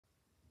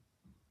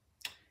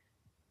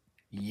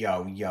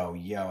Yo, yo,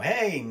 yo.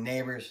 Hey,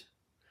 neighbors.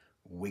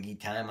 Wiggy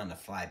time on the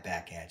fly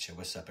back at you.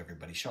 What's up,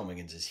 everybody? Sean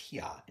Wiggins is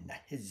here in the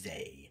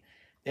hizzy.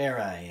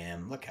 There I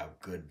am. Look how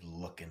good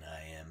looking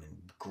I am. In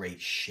great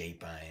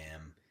shape I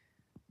am.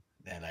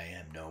 That I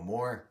am no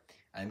more.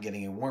 I'm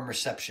getting a warm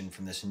reception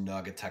from this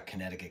Naugatuck,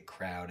 Connecticut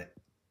crowd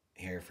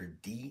here for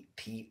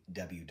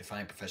DPW.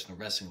 Defined Professional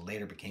Wrestling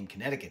later became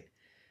Connecticut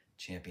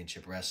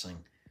Championship Wrestling.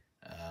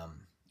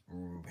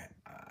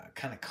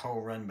 Kind of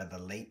co-run by the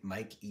late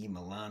Mike E.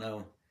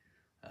 Milano.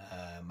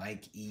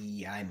 Mike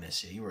E., I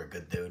miss you. You were a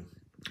good dude.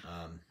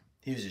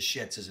 He was a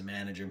shits as a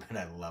manager, but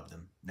I loved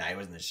him. Nah, he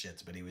wasn't the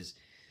shits, but he was,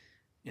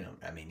 you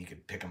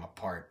could pick him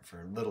apart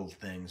for little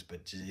things,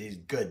 but he's a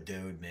good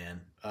dude,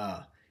 man.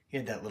 He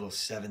had that little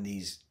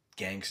 70s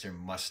gangster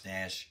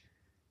mustache,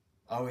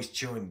 always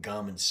chewing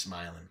gum and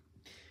smiling.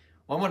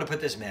 Well, I want to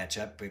put this match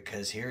up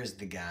because here's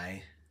the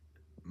guy,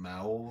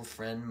 my old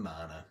friend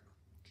Mana,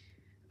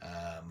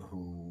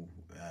 who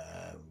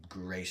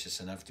gracious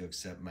enough to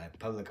accept my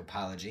public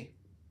apology.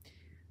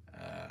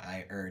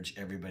 I urge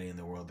everybody in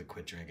the world to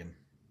quit drinking.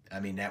 I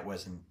mean, that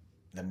wasn't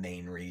the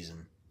main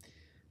reason,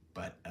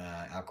 but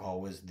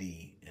alcohol was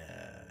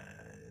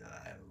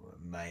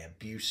my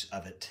abuse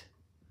of it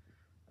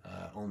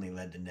only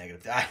led to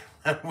negative.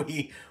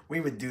 We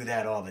would do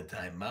that all the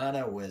time.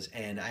 Mana was,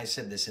 and I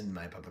said this in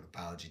my public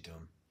apology to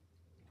him.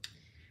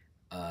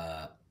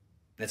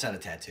 That's not a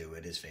tattoo.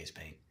 It is face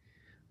paint.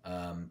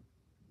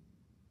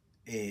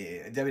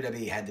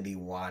 WWE had to be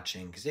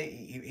watching because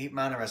he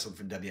Mana wrestled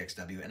for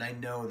WXW, and I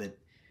know that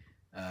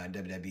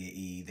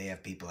WWE, they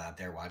have people out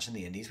there watching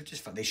the indies, which is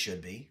fun. They should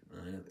be.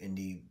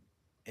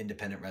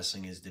 Independent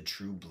wrestling is the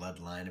true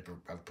bloodline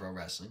of pro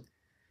wrestling.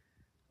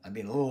 I'm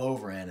being a little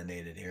over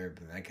animated here,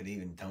 but I could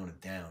even tone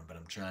it down, but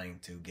I'm trying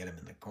to get him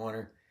in the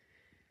corner.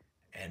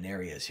 And there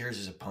he is. Here's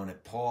his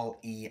opponent, Paul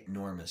E.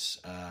 Normous,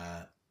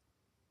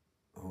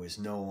 who is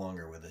no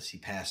longer with us. He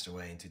passed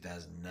away in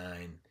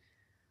 2009.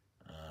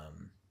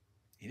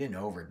 He didn't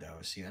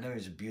overdose. I know he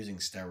was abusing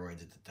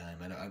steroids at the time.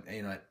 I'm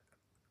going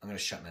to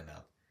shut my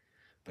mouth.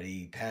 But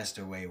he passed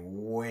away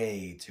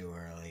way too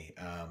early.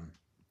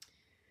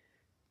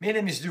 Me and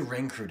him used to do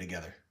ring crew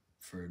together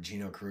for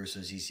Gino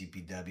Caruso's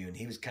ECPW, and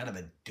he was kind of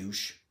a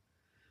douche.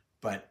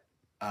 But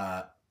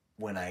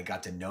when I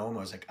got to know him,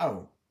 I was like,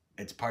 oh,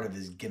 it's part of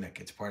his gimmick.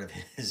 It's part of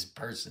his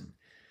person.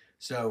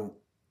 So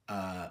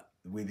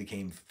we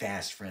became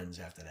fast friends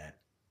after that.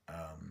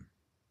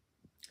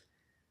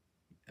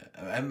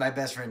 My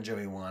best friend,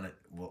 Joey Wannett,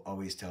 will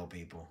always tell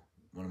people,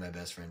 one of my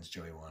best friends,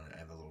 Joey Wannett, I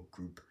have a little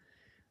group.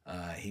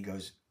 He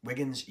goes,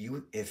 Wiggins,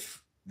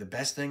 if the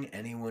best thing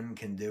anyone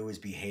can do is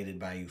be hated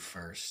by you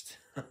first.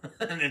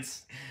 And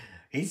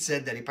he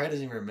said that. He probably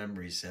doesn't even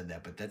remember he said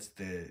that, but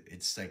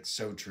it's like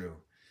so true.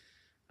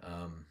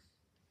 And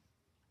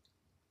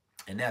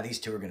now these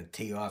two are going to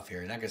tee off here.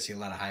 You're not going to see a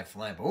lot of high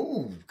flying, but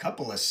ooh,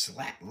 couple of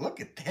slap. Look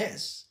at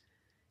this.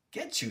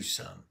 Get you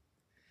some.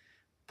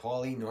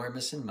 Paulie,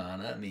 Normous, and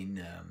Mana. I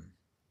mean,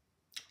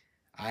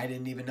 I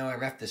didn't even know I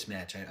reffed this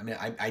match.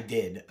 I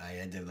did. I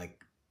had to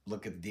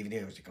look at the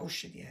DVD. I was like, oh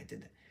shit, yeah, I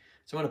did that.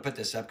 So I want to put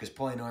this up because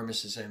Paulie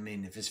Normous is,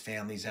 if his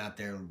family's out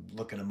there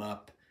looking him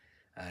up,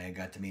 I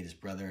got to meet his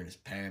brother and his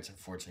parents.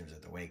 Unfortunately, he was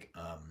at the wake.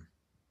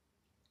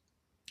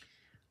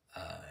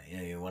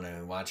 You want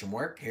to watch him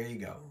work? Here you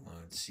go.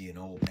 Want to see an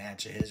old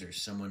match of his or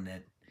someone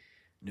that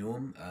knew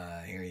him?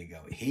 Here you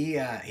go. He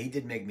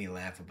did make me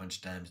laugh a bunch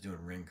of times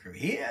doing ring crew.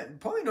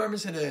 Paulie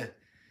Normous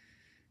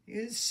he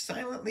is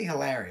silently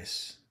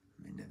hilarious.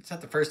 I mean, it's not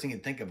the first thing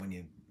you'd think of when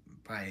you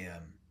probably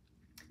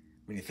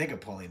when you think of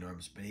Paulie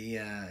Normous, but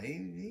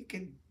he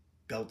could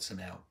belt some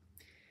out.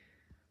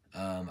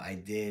 I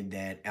did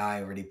that.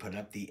 I already put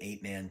up the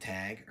 8-man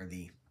tag or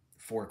the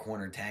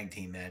 4-corner tag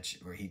team match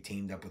where he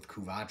teamed up with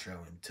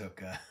Cuvatro and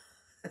took.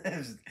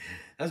 That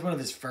was one of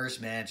his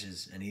first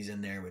matches, and he's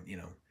in there with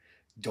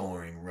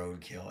Doring,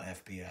 Roadkill,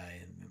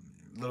 FBI, and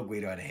Little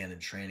Guido had a hand in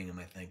training him,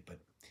 I think. But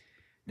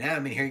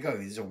now, here you go.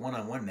 This is a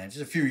one-on-one match. It's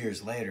a few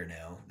years later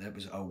now. That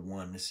was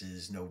 2001. This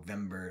is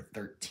November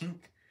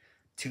 13th,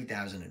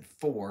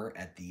 2004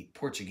 at the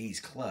Portuguese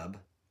Club.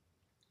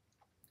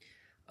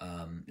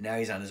 Now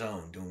he's on his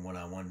own doing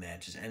one-on-one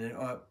matches. And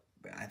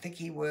I think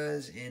he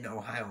was in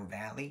Ohio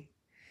Valley.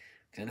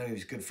 Because I know he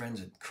was good friends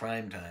with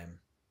Crime Time.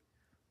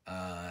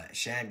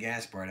 Shad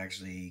Gaspard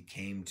actually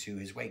came to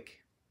his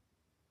wake.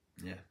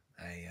 Yeah.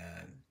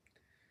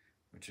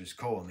 Which was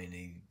cool.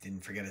 He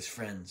didn't forget his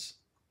friends.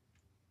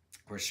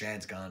 Of course,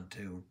 Shad's gone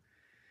too.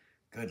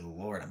 Good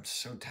Lord, I'm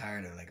so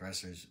tired of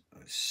wrestlers.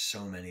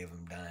 So many of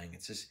them dying.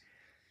 It's just,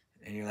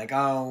 and you're like,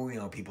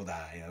 oh, people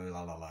die.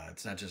 La la la.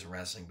 It's not just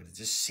wrestling, but it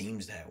just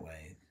seems that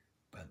way.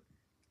 But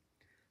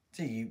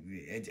see,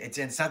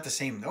 it's not the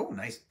same. Oh,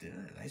 nice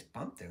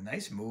bump there.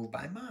 Nice move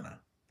by Mana.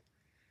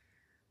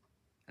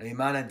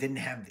 Mana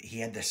he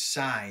had the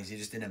size. He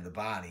just didn't have the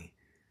body.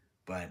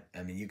 But,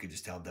 you could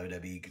just tell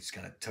WWE just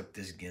kind of took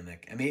this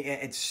gimmick.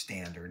 It's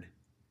standard.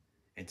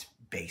 It's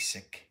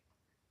basic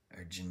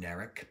or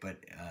generic, but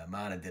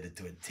Mana did it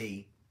to a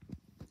T.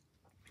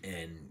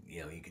 And,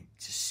 you could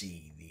just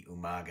see the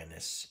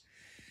Umaga-ness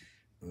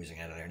oozing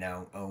out of there.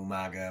 Now,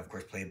 Umaga, of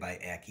course, played by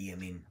Eki. I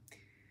mean,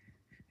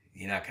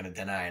 you're not going to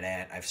deny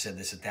that. I've said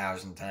this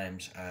 1,000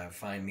 times.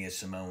 Find me a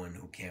Samoan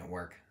who can't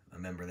work. A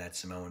member of that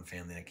Samoan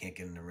family that can't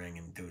get in the ring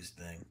and do his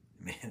thing.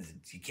 I mean,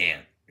 you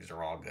can't, because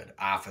they're all good.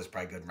 Afa's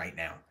probably good right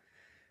now.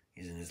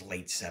 He's in his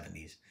late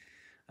 70s.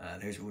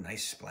 There's a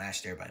nice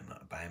splash there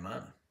by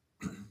Mana.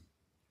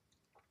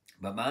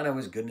 But Mana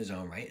was good in his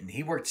own right, and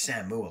he worked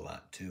Samu a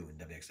lot, too, in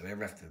WXW. I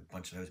reffed a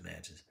bunch of those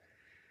matches.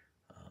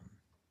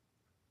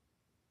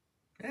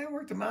 I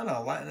worked with Mana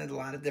a lot in a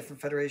lot of different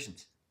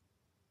federations.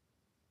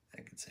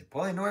 I could say.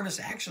 Paulie Normous,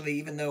 actually,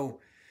 even though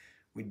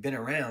we'd been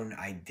around,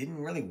 I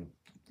didn't really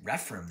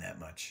ref for him that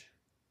much,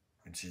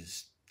 which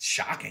is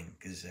shocking,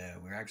 because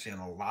we're actually on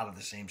a lot of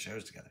the same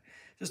shows together.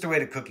 Just the way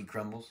the cookie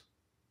crumbles.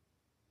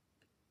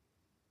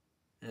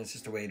 And it's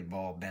just the way the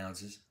ball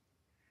bounces.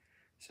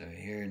 So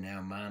here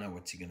now, Mana,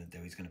 what's he going to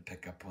do? He's going to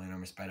pick up Paulie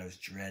Normous by those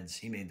dreads.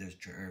 He made those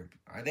dreads.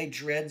 Are they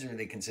dreads, or are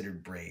they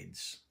considered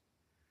braids?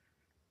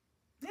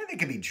 Yeah, they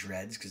could be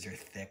dreads because they're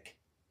thick.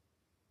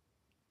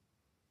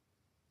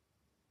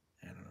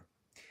 I don't know.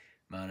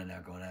 Mana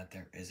now going out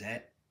there. Is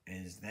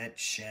that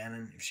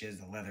Shannon? If she has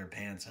the leather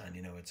pants on,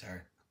 you know it's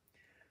her.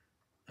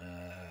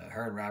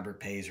 Her and Robert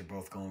Pays are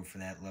both going for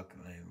that look.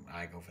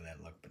 I go for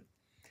that look, but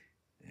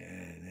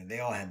they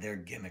all had their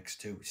gimmicks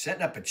too.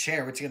 Setting up a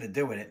chair. What's he going to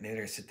do with it? Maybe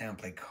they're going to sit down and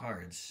play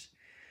cards.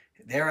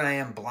 There I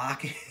am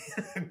blocking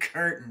a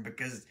curtain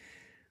because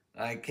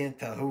I can't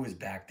tell who was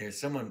back there.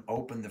 Someone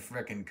opened the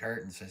frickin'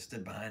 curtain, so I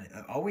stood behind it.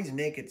 I always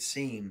make it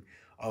seem,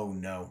 oh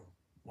no,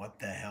 what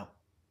the hell?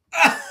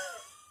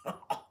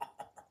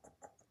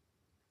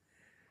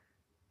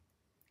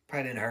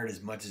 Probably didn't hurt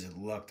as much as it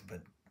looked,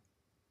 but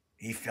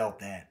he felt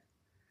that.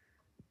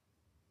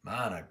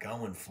 Mana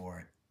going for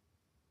it.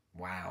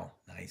 Wow,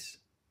 nice.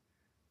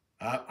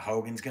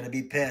 Hogan's going to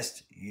be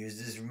pissed. He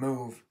used his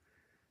move.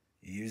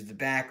 He used the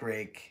back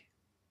rake.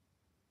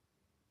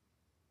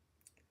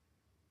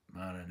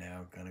 Mana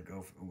now going to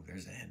go for... Ooh,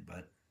 there's a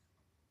headbutt.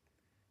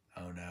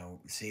 Oh, no.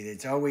 See,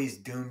 it's always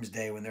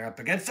doomsday when they're up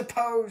against the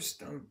post.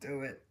 Don't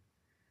do it.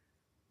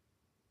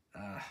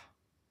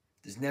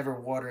 There's never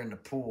water in the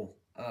pool.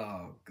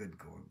 Oh, good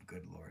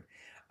Lord.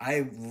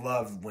 I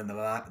love when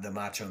the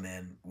Macho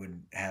Man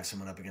would have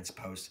someone up against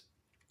the post,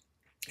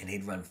 and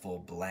he'd run full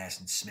blast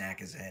and smack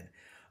his head.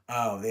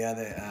 Oh, the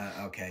other...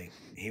 okay.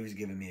 He was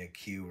giving me a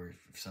cue or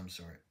some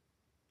sort.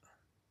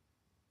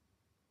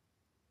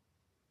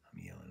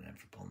 I'm yelling at him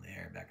for pulling the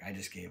hair back. I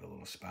just gave a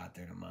little spot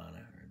there to Mana.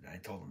 Or I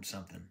told him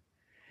something.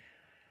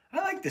 I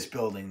like this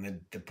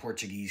building, the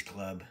Portuguese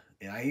club.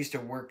 I used to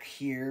work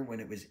here when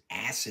it was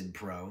Acid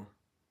Pro,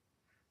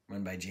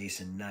 run by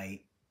Jason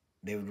Knight.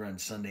 They would run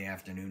Sunday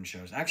afternoon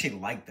shows. I actually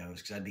liked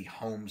those because I'd be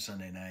home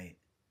Sunday night,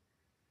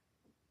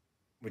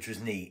 which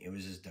was neat. It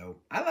was just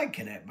dope. I like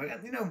Connecticut,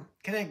 but, you know,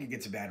 Connecticut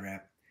gets a bad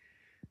rap.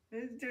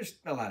 There's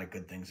a lot of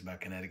good things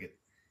about Connecticut.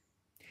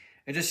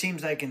 It just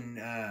seems like, one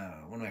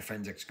of my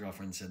friend's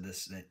ex-girlfriends said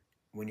this, that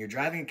when you're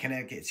driving in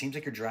Connecticut, it seems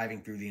like you're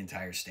driving through the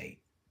entire state.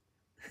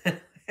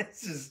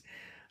 It's just,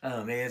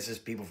 oh, maybe it's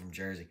just people from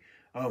Jersey.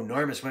 Oh,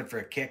 Normous went for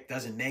a kick,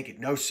 doesn't make it.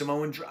 No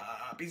Samoan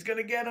drop. He's going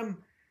to get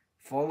him.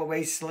 Fall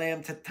away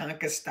slam,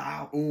 Tatanka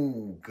style.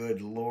 Ooh,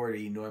 good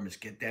lordy, Normous.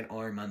 Get that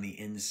arm on the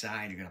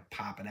inside. You're going to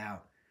pop it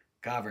out.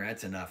 Cover,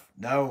 that's enough.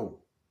 No.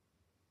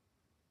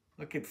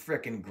 Look at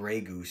frickin'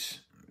 Grey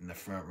Goose in the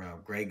front row.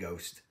 Grey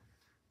Ghost.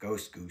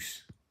 Ghost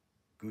Goose.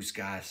 Goose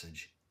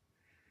Gossage.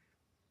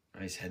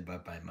 Nice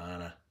headbutt by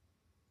Mana.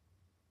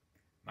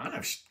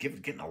 Mana's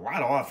getting a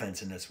lot of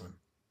offense in this one.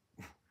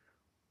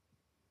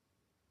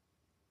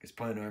 Because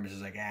Paulie Normous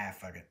is like,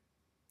 fuck it.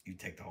 You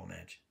take the whole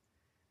match.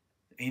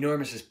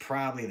 Enormous is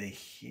probably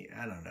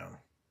I don't know.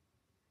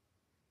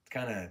 It's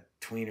kind of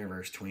tweener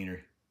versus tweener.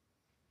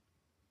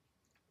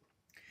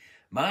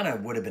 Mana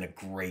would have been a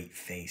great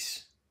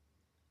face.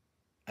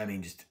 I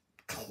mean, just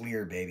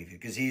clear baby face.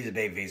 Because he's a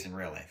baby face in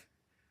real life.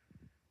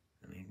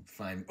 I mean,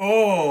 fine.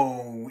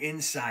 Oh,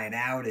 inside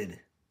outed.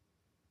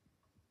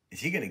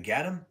 Is he going to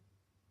get him?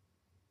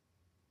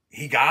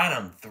 He got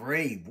him.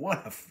 3.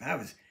 That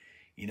was,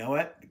 you know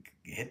what?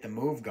 Hit the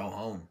move, go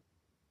home.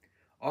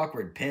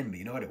 Awkward pin, but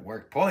you know what? It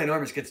worked. Paulie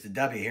Normous gets the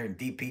W here in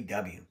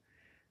DPW.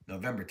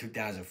 November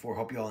 2004.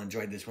 Hope you all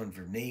enjoyed this one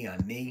for me,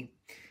 on me.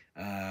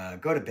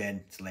 Go to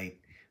bed. It's late.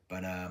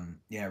 But,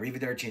 yeah,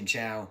 arrivederci and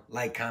ciao.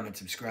 Like, comment,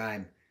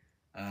 subscribe.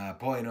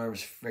 Paulie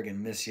Normous, friggin'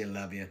 miss you,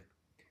 love you.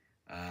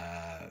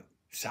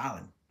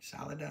 Solid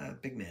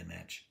big man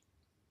match.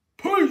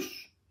 Peace!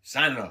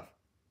 Signing off.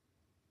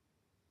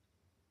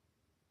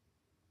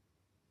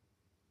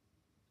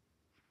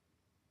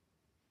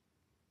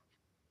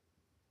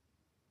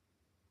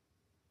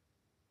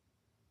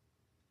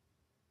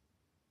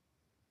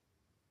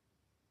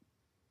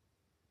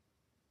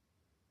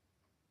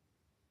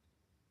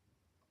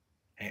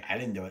 Hey, I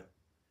didn't do it.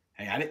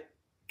 Hey, I didn't.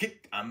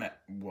 I'm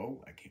at.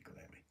 Whoa, I can't go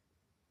that way.